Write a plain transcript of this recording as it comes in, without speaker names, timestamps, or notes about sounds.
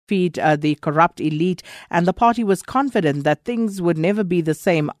defeat the corrupt elite, and the party was confident that things would never be the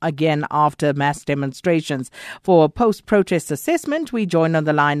same again after mass demonstrations. For a post-protest assessment, we join on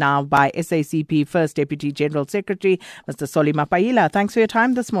the line now by SACP First Deputy General Secretary, Mr. Mapaila. Thanks for your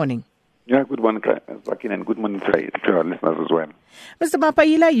time this morning. Yeah, good morning, Zakin, and good morning to our listeners as well. Mr.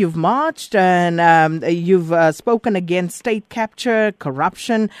 Mapaila, you've marched and you've spoken against state capture,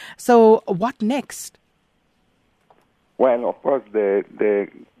 corruption. So what next? Well, of course, the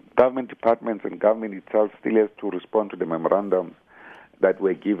government departments and government itself still has to respond to the memorandums that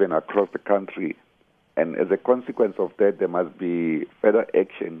were given across the country. And as a consequence of that, there must be further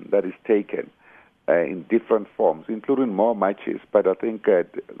action that is taken in different forms, including more marches. But I think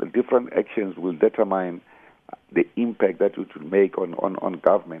different actions will determine the impact that it will make on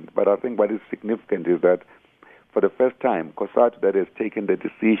government. But I think what is significant is that for the first time, COSATU that has taken the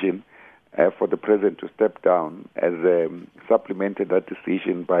decision for the president to step down has supplemented that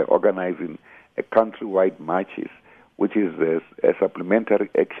decision by organizing a countrywide marches, which is a supplementary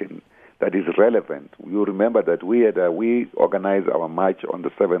action that is relevant. You remember that we organized our march on the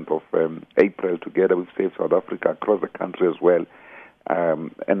 7th of April together with Save South Africa across the country as well.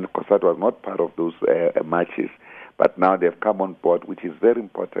 And COSATU was not part of those marches. But now they've come on board, which is very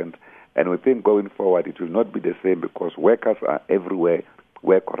important. And we think going forward it will not be the same because workers are everywhere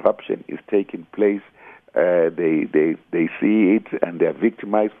where corruption is taking place. They see it and they are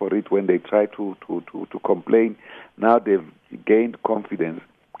victimized for it when they try to complain. Now they've gained confidence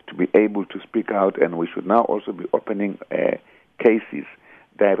to be able to speak out, and we should now also be opening cases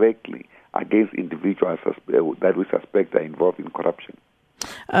directly against individuals that we suspect are involved in corruption.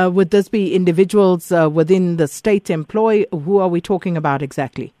 Would this be individuals within the state employ? Who are we talking about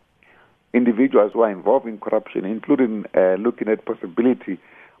exactly? Individuals who are involved in corruption, including looking at possibility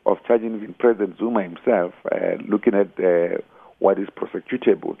of charging even President Zuma himself, looking at what is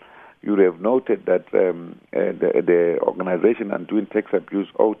prosecutable. You have noted that the organization Undoing Tax Abuse,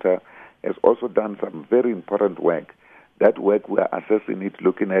 OTA, has also done some very important work. That work, we are assessing it,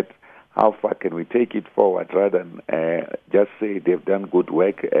 looking at how far can we take it forward rather than just say they've done good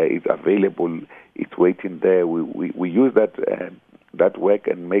work, it's available, it's waiting there. We use that work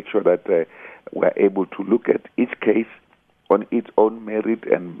and make sure that we're able to look at each case on its own merit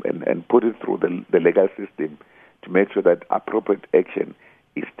and put it through the legal system to make sure that appropriate action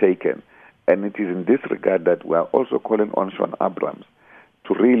is taken. And it is in this regard that we are also calling on Sean Abrams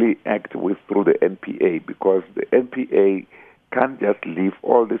to really act through the NPA, because the NPA can't just leave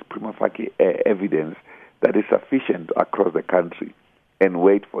all this prima facie evidence that is sufficient across the country and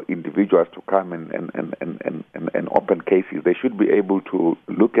wait for individuals to come and open cases. They should be able to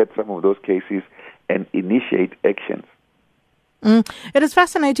look at some of those cases and initiate actions. It is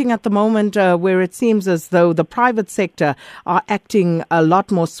fascinating at the moment where it seems as though the private sector are acting a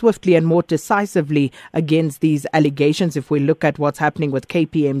lot more swiftly and more decisively against these allegations. If we look at what's happening with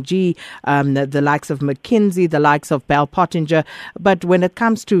KPMG, the likes of McKinsey, the likes of Bell Pottinger. But when it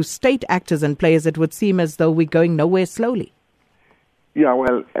comes to state actors and players, it would seem as though we're going nowhere slowly. Yeah,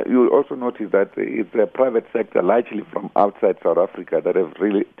 well, you'll also notice that it's the private sector, largely from outside South Africa, that have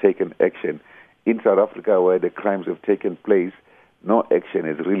really taken action. In South Africa, where the crimes have taken place, no action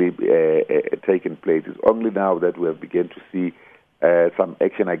has really taken place. It's only now that we have begun to see some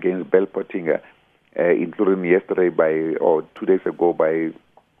action against Bell Pottinger, including yesterday 2 days ago by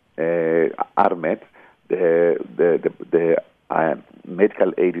Armet, the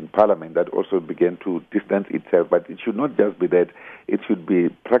medical aid in Parliament, that also began to distance itself. But it should not just be that. It should be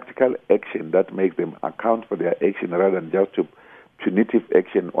practical action that makes them account for their action rather than just punitive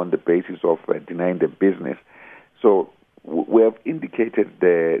action on the basis of denying the business. So we have indicated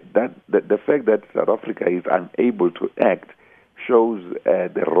that the fact that South Africa is unable to act shows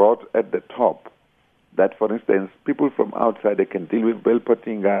the rot at the top. That, for instance, people from outside, they can deal with Bell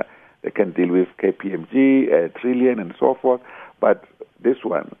Pottinger, they can deal with KPMG, Trillion, and so forth. But this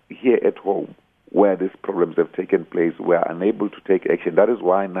one, here at home, where these problems have taken place, we are unable to take action. That is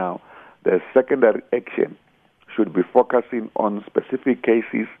why now the secondary action should be focusing on specific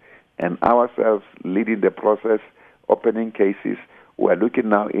cases and ourselves leading the process, opening cases. We are looking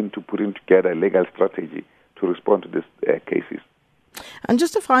now into putting together a legal strategy to respond to these cases. And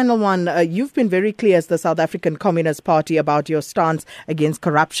just a final one, you've been very clear as the South African Communist Party about your stance against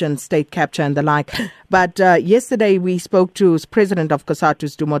corruption, state capture and the like. But yesterday we spoke to President of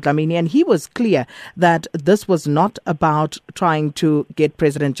COSATU, Dumo Dlamini, and he was clear that this was not about trying to get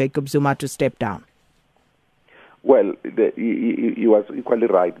President Jacob Zuma to step down. Well, he was equally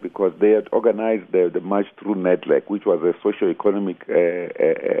right, because they had organized the March Through Network, which was a socio-economic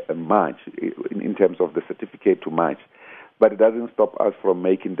march in terms of the certificate to march. but it doesn't stop us from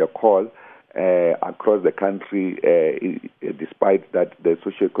making the call across the country, despite that the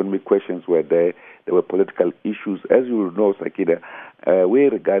socio-economic questions were there were political issues. As you will know, Sakina, we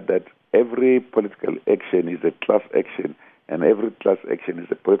regard that every political action is a class action, and every class action is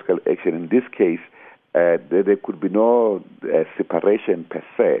a political action. In this case, there could be no separation per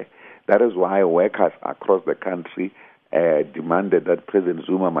se. That is why workers across the country demanded that President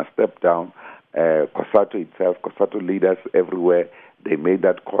Zuma must step down. COSATU itself, COSATU leaders everywhere, they made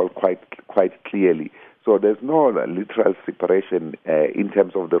that call quite clearly. So there's no literal separation in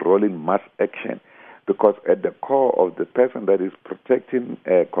terms of the role in mass action, because at the core of the person that is protecting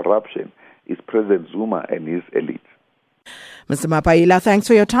corruption is President Zuma and his elite. Mr. Mapaila, thanks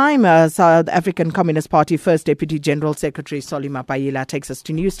for your time. South African Communist Party First Deputy General Secretary Solly Mapaila takes us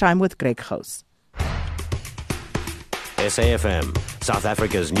to News Time with Greg Gous. SAFM, South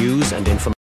Africa's news and information.